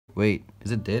Wait,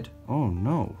 is it dead? Oh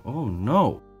no, oh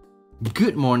no.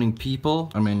 Good morning, people.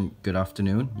 Good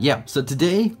afternoon. Yeah, so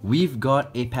today we've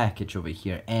got a package over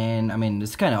here, and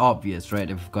it's kind of obvious, right,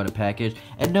 if we've got a package.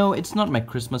 And no, it's not my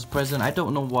Christmas present. I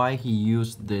don't know why he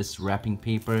used this wrapping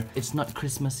paper. It's not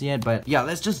Christmas yet, but yeah,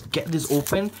 let's just get this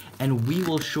open and we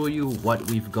will show you what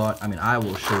we've got. I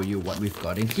will show you what we've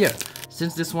got in here.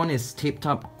 Since this one is taped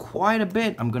up quite a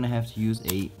bit, I'm gonna have to use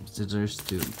a scissors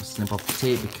to snip off the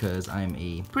tape because I'm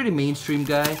a pretty mainstream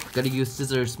guy. Gotta use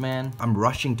scissors, man. I'm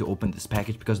rushing to open this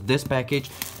package because this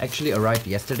package actually arrived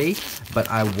yesterday,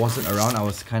 but I wasn't around. I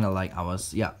was kind of like,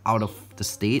 out of the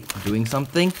state doing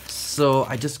something. So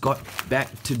I just got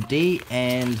back today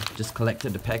and just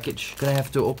collected the package. Gonna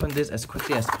have to open this as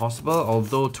quickly as possible.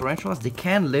 Although tarantulas, they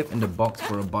can live in the box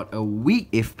for about a week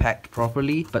if packed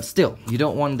properly, but still, you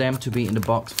don't want them to be in the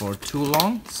box for too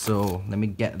long. So let me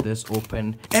get this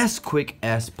open as quick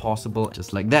as possible,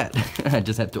 just like that. I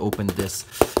just had to open this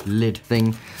lid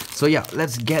thing. So yeah,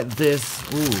 let's get this.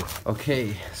 Ooh,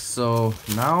 okay. So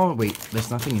now, wait,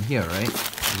 there's nothing in here, right?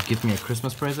 Did you give me a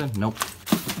Christmas present? Nope.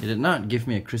 It did not give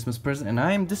me a Christmas present, and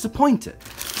I am disappointed.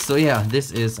 So yeah,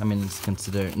 this is, it's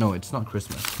considered, no, it's not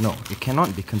Christmas. No, it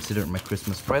cannot be considered my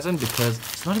Christmas present because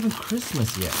it's not even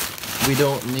Christmas yet. We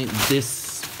don't need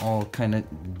this all kind of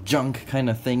junk kind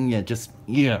of thing.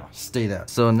 Yeah, stay there.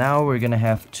 So now we're gonna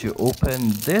have to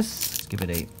open this. Give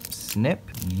it a snip.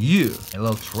 A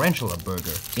little tarantula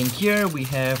burger. In here we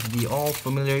have the all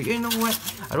familiar, you know what?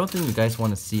 I don't think you guys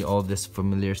want to see all this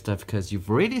familiar stuff because you've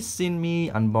already seen me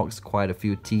unbox quite a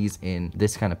few teas in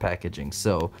this kind of packaging.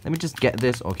 So let me just get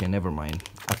this. Okay, never mind.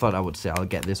 I thought I would say I'll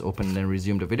get this open and then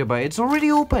resume the video, but it's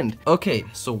already opened. Okay,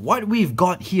 so what we've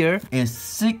got here is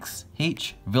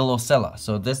 6H villosella.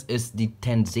 So this is the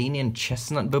Tanzanian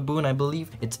Chestnut Baboon, I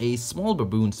believe. It's a small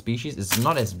baboon species. It's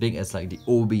not as big as like the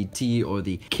OBT or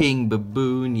the King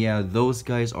Baboon. Yeah, those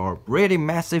guys are pretty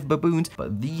massive baboons,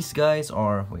 but these guys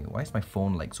are, wait, why is my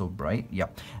phone like so bright? Yeah,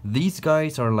 these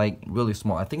guys are like really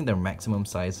small. I think their maximum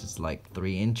size is like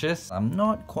 3 inches. I'm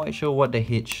not quite sure what the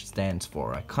H stands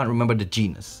for. I can't remember the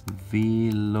genus.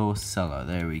 Villosella,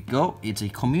 there we go. It's a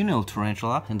communal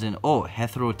tarantula, and then, oh,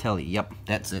 Heterothele. Yep,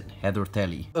 that's it,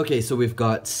 Heterothele. Okay, so we've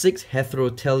got 6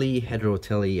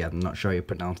 Heterothele, I'm not sure how you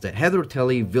pronounce that,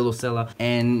 Heterothele villosella,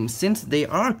 and since they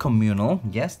are communal,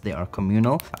 yes, they are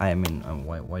communal.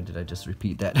 Why did I just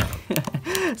repeat that?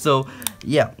 So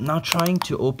yeah, now trying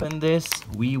to open this,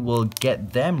 we will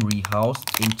get them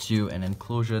rehoused into an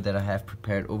enclosure that I have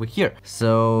prepared over here.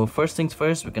 So first things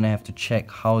first, we're gonna have to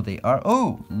check how they are.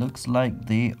 Oh, looks like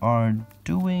they are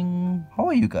doing... How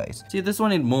are you guys? See, this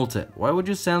one is molted. Why would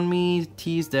you sell me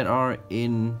teas that are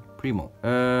in pre-molt?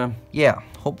 Yeah,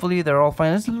 hopefully they're all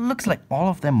fine. This looks like all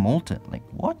of them molted. Like,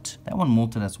 what? That one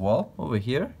molted as well. Over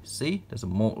here, see? There's a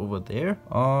molt over there.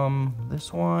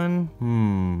 This one,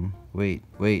 wait,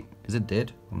 is it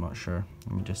dead? I'm not sure.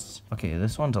 Let me just... Okay,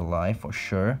 this one's alive for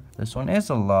sure. This one is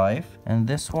alive. And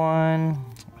this one...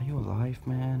 Are you alive,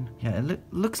 man? Yeah, it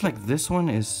looks like this one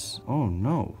is... Oh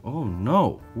no. Oh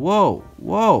no.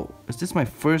 Whoa. Is this my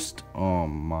first... Oh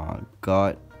my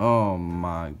god. Oh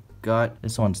my god.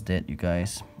 This one's dead, you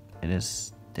guys. It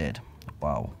is dead.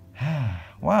 Wow.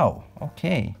 Wow,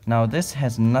 okay. Now this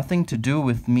has nothing to do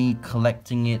with me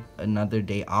collecting it another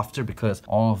day after because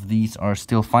all of these are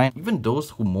still fine. Even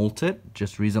those who molted,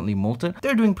 just recently molted,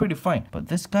 they're doing pretty fine. But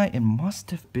this guy, it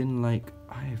must have been like...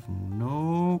 I have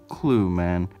no clue,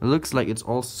 man. It looks like it's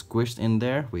all squished in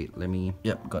there. Wait, let me...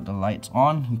 Yep, got the lights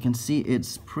on. You can see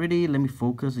it's pretty... Let me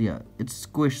focus. Yeah, it's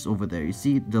squished over there. You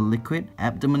see the liquid?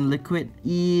 Abdomen liquid?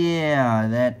 Yeah,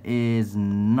 that is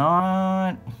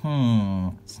not...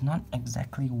 It's not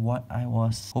exactly what I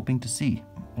was hoping to see.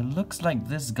 It looks like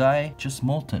this guy just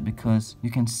molted because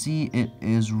you can see it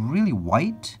is really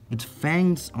white. Its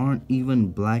fangs aren't even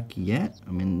black yet.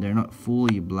 They're not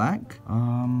fully black.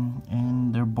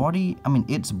 And their body,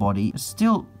 its body is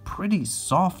still pretty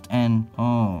soft and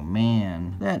oh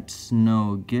man, that's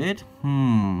no good.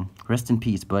 Rest in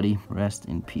peace, buddy. Rest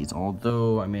in peace.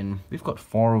 Although, we've got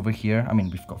 4 over here.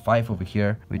 we've got 5 over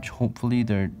here, which hopefully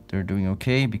they're doing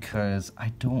okay because I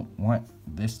don't want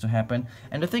this to happen.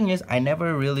 And the thing is, I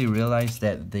never really realized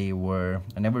that they were,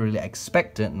 I never really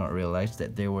expected, not realized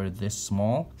that they were this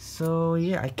small. So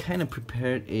yeah, I kind of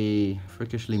prepared a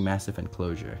freakishly massive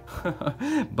enclosure.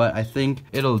 But I think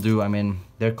it'll do.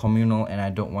 They're communal and I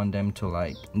don't want them to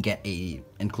like get a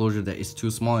enclosure that is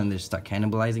too small and they start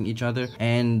cannibalizing each other.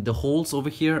 And the holes over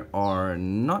here are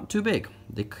not too big.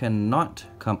 they cannot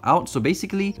come out. So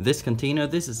basically this container,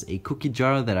 this is a cookie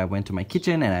jar that I went to my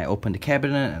kitchen and I opened the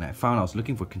cabinet and I found I was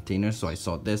looking for containers, so I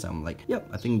saw this. I'm like, yep,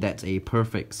 I think that's a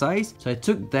perfect size. So I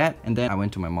took that and then I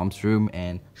went to my mom's room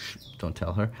and don't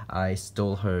tell her, I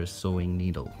stole her sewing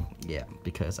needle. Yeah,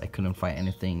 because I couldn't find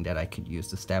anything that I could use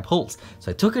to stab holes.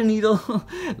 So I took a needle,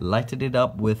 lighted it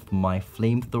up with my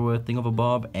flamethrower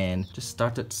thingamabob and just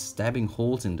started stabbing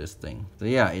holes in this thing. So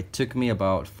yeah, it took me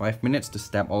about 5 minutes to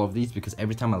stab all of these because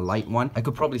every time I light one, I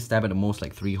could probably stab at the most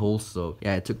like 3 holes. So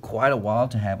yeah, it took quite a while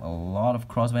to have a lot of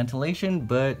cross ventilation,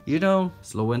 but you know,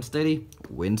 slow and steady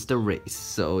wins the race.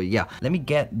 So yeah, let me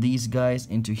get these guys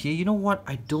into here. You know what?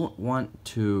 I don't want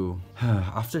to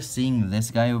after seeing this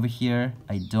guy over here,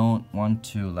 I don't want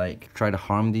to like try to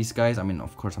harm these guys. I mean,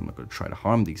 of course I'm not going to try to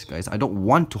harm these guys. I don't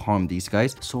want to harm these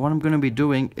guys. So what I'm going to be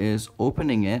doing is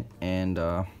opening it and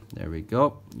there we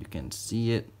go. You can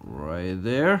see it right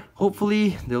there.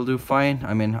 Hopefully they'll do fine.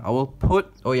 I mean, I will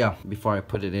put, oh yeah, before I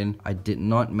put it in, I did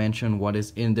not mention what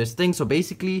is in this thing. So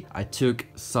basically I took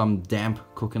some damp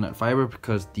coconut fiber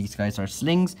because these guys are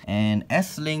slings, and as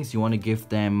slings you want to give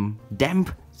them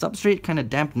damp substrate, kind of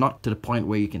damp, not to the point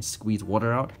where you can squeeze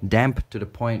water out, damp to the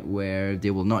point where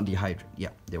they will not dehydrate. Yeah,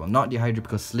 they will not dehydrate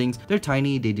because slings, they're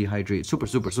tiny, they dehydrate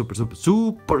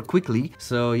super quickly.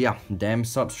 So yeah, damp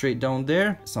substrate down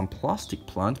there, some plastic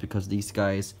plants because these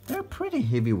guys, they're pretty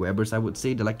heavy webbers, I would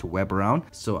say. They like to web around.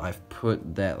 So I've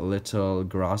put that little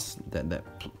grass, that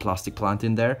plastic plant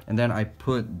in there, and then I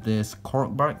put this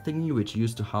cork bark thingy which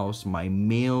used to house my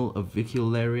male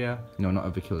avicularia, no,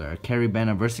 not avicularia,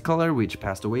 caribana versicolor, which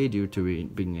passed away due to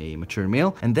being a mature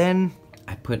male. And then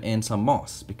I put in some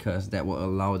moss because that will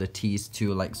allow the teas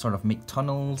to like sort of make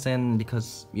tunnels, and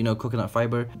because, you know, coconut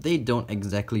fiber, they don't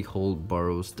exactly hold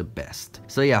burrows the best.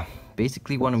 So yeah,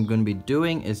 basically what I'm going to be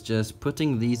doing is just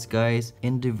putting these guys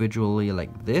individually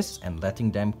like this and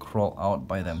letting them crawl out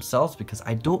by themselves because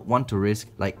I don't want to risk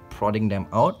like prodding them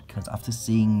out, because after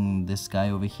seeing this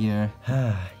guy over here,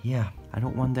 yeah, I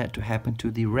don't want that to happen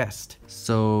to the rest.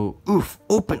 So, oof,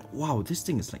 open. Wow, this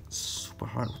thing is like super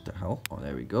hard. What the hell? Oh,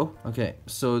 there we go. Okay,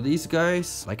 so these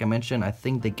guys, like I mentioned, I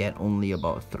think they get only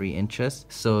about 3 inches.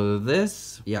 So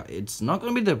this, yeah, it's not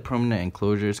going to be the permanent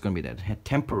enclosure. It's going to be that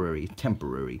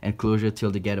temporary enclosure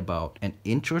till they get about 1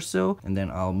 inch or so. And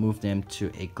then I'll move them to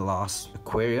a glass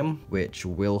aquarium, which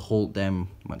will hold them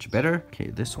much better. Okay,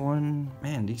 this one,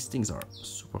 man, these things are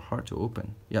super hard to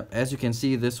open. Yep, as you can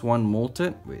see, this one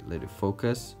molted. Wait, let it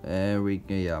focus. There we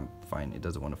go. Yeah, fine, it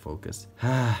doesn't want to focus.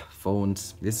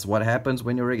 Phones, this is what happens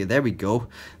when you're ready. There we go.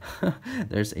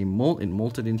 There's a molt. It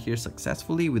molted in here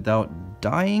successfully without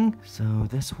dying. So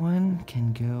this one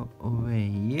can go over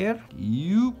here.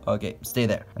 You okay, stay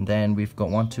there. And then we've got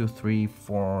 1 2 3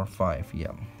 4 5.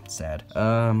 Yeah, sad.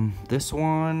 This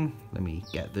one, let me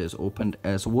get this opened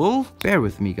as well. Bear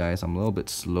with me, guys, I'm a little bit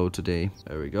slow today.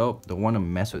 There we go. Don't want to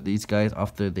mess with these guys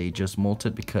after they just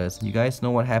molted, because you guys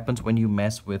know what happens when you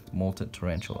mess with molted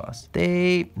tarantulas.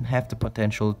 They have the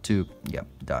potential to, yeah,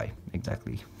 die.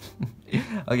 Exactly.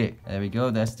 Okay, there we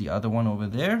go. That's the other one over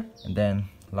there. And then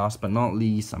last but not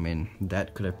least, I mean,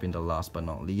 that could have been the last but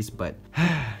not least, but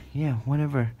yeah,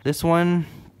 whatever. This one,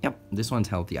 yep, this one's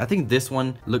healthy. I think this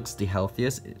one looks the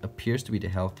healthiest. It appears to be the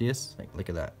healthiest. Like, look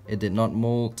at that. It did not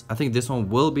molt. I think this one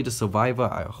will be the survivor.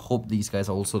 I hope these guys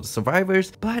are also the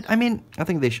survivors. But, I mean, I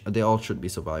think they all should be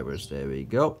survivors. There we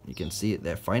go. You can see it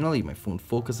there. Finally, my phone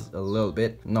focuses a little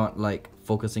bit. Not like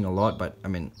focusing a lot, but, I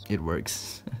mean, it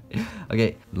works.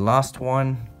 Okay, last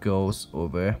one goes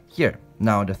over here.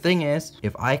 Now, the thing is,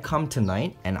 if I come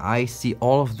tonight and I see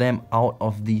all of them out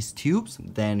of these tubes,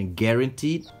 then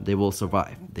guaranteed they will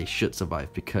survive. They should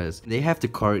survive because they have the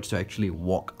courage to actually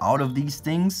walk out of these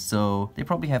things. So they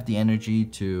probably have the energy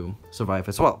to survive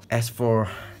as well. As for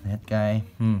that guy,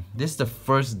 this is the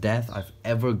first death I've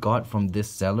ever got from this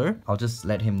seller. I'll just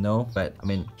let him know. But I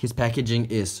mean, his packaging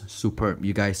is superb.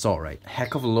 You guys saw, right?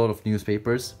 Heck of a lot of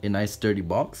newspapers in a nice sturdy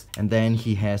box. And then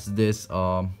he has this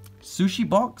sushi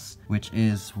box, which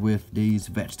is with these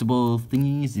vegetable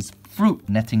thingies, these fruit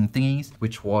netting thingies,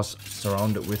 which was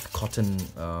surrounded with cotton,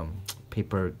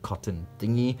 paper cotton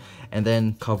thingy, and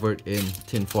then covered in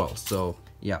tin foil. So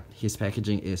yeah, his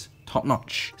packaging is top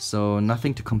notch. So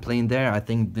nothing to complain there. I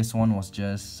think this one was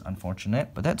just unfortunate,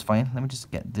 but that's fine. Let me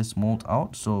just get this mold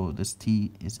out so this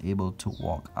tea is able to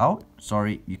walk out.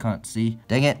 Sorry, you can't see.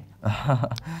 Dang it.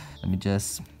 Let me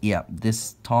just, yeah,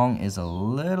 this tong is a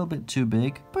little bit too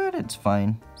big, but it's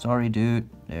fine. Sorry, dude.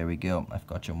 There we go. I've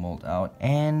got your mold out.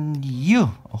 And I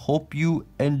hope you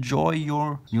enjoy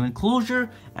your new enclosure,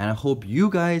 and I hope you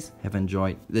guys have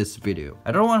enjoyed this video.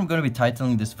 I don't know what I'm going to be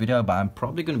titling this video, but I'm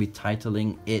probably going to be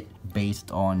titling it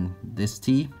based on this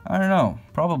tea? I don't know,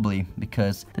 probably,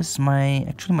 because this is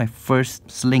actually my first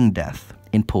sling death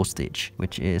in postage,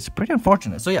 which is pretty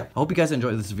unfortunate. So yeah, I hope you guys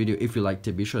enjoyed this video. If you liked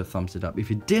it, be sure to thumbs it up. If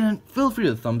you didn't, feel free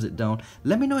to thumbs it down.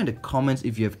 Let me know in the comments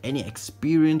if you have any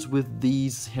experience with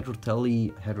these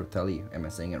Heterothele, am I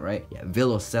saying it right? Yeah,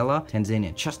 villosella,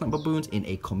 Tanzanian Chestnut Baboons in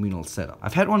a communal setup.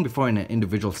 I've had one before in an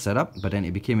individual setup, but then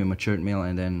it became a matured male,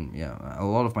 and then yeah, a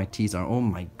lot of my teas are, oh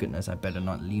my goodness, I better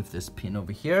not leave this pin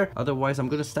over here. Otherwise, I'm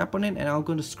gonna step on it and I'm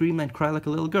gonna scream and cry like a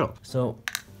little girl. So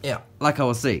yeah, like I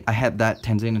was saying, I had that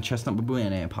Tanzanian Chestnut Baboon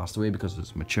and it passed away because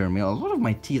it's mature male. A lot of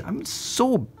my teas, I'm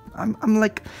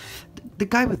like the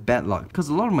guy with bad luck, because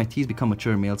a lot of my teas become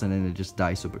mature males and then they just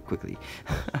die super quickly.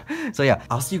 So yeah,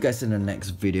 I'll see you guys in the next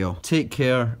video. Take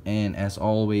care, and as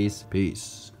always,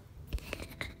 peace.